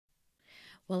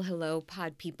Well, hello,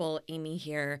 pod people. Amy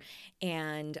here.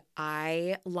 And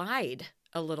I lied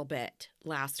a little bit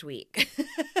last week.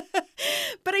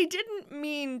 But I didn't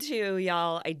mean to,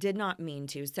 y'all. I did not mean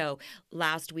to. So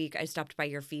last week, I stopped by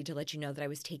your feed to let you know that I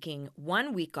was taking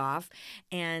 1 week off.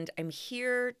 And I'm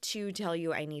here to tell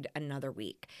you I need another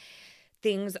week.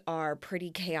 Things are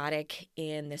pretty chaotic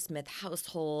in the Smith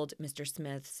household. Mr.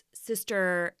 Smith's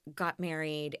sister got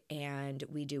married, and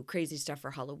we do crazy stuff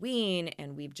for Halloween,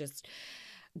 and we've just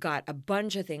got a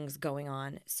bunch of things going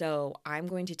on. So I'm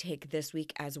going to take this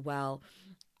week as well.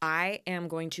 I am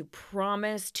going to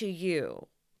promise to you,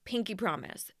 pinky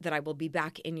promise, that I will be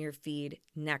back in your feed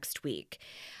next week.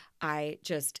 I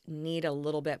just need a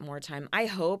little bit more time. I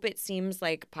hope it seems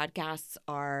like podcasts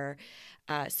are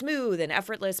smooth and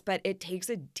effortless, but it takes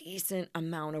a decent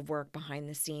amount of work behind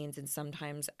the scenes. And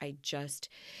sometimes I just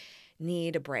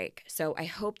need a break. So I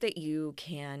hope that you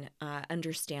can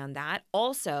understand that.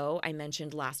 Also, I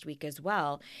mentioned last week as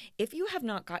well, if you have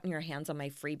not gotten your hands on my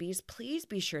freebies, please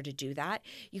be sure to do that.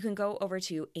 You can go over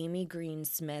to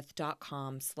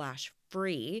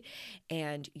amygreensmith.com/free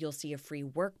and you'll see a free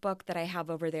workbook that I have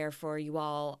over there for you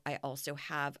all. I also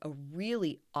have a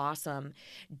really awesome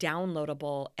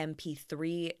downloadable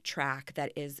MP3 track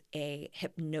that is a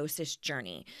hypnosis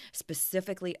journey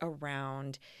specifically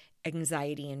around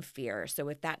anxiety and fear. So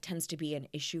if that tends to be an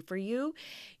issue for you,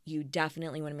 you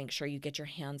definitely want to make sure you get your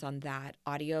hands on that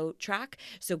audio track.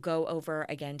 So go over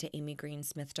again to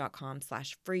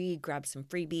amygreensmith.com/free, grab some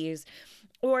freebies.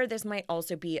 Or this might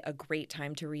also be a great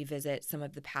time to revisit some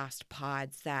of the past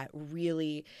pods that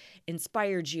really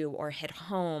inspired you or hit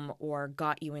home or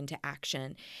got you into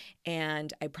action.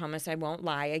 And I promise I won't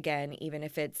lie again, even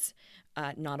if it's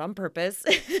not on purpose.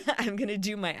 I'm going to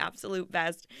do my absolute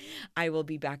best. I will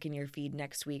be back in your feed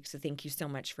next week. So thank you so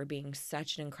much for being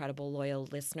such an incredible, loyal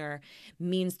listener.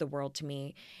 Means the world to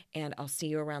me. And I'll see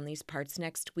you around these parts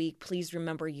next week. Please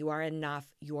remember you are enough.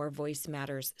 Your voice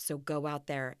matters. So go out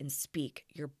there and speak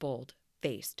your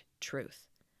bold-faced truth.